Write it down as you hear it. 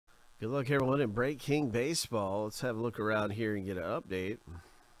Good luck, everyone, in Break King Baseball. Let's have a look around here and get an update.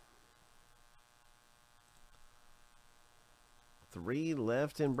 3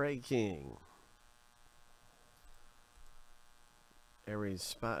 left in Break King. Every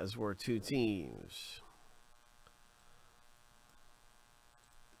spot is worth 2 teams.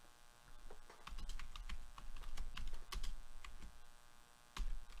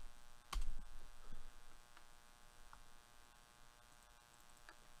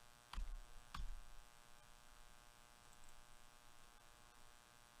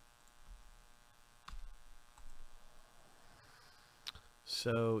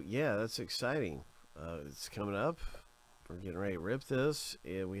 So, yeah, that's exciting. It's coming up. We're getting ready to rip this.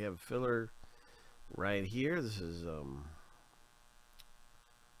 And we have a filler right here. This is a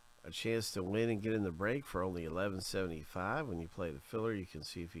chance to win and get in the break for only $11.75. When you play the filler, you can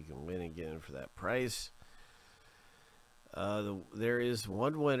see if you can win and get in for that price. There is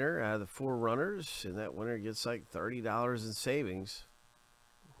one winner out of the 4 runners, and that winner gets like $30 in savings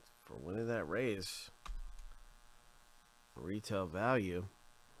for winning that race. Retail value.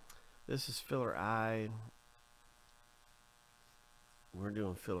 This is filler I. We're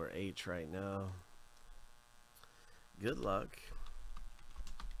doing filler H right now. Good luck.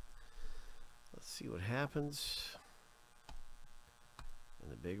 Let's see what happens in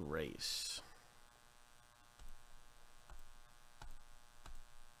the big race.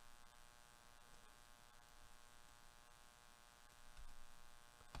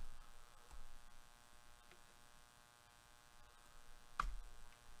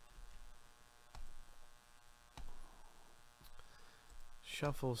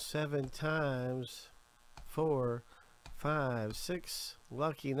 Shuffle 7 times. 4, 5, 6.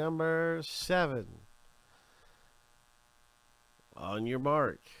 Lucky number 7. On your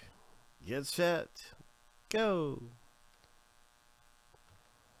mark. Get set. Go.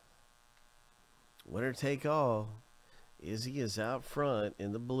 Winner take all. Izzy is out front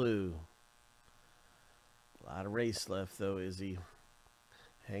in the blue. A lot of race left though, Izzy.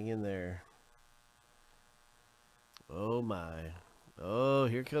 Hang in there. Oh my. Oh,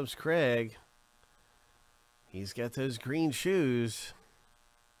 here comes Craig. He's got those green shoes.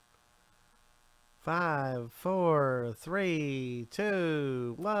 5, 4, 3,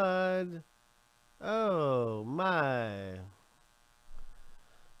 2, 1. Oh my.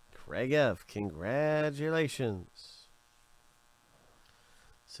 Craig F., congratulations.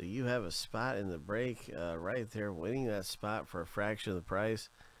 So you have a spot in the break right there, winning that spot for a fraction of the price.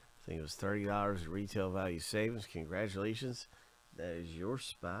 I think it was $30 retail value savings. Congratulations. That is your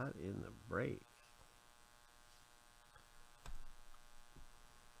spot in the break.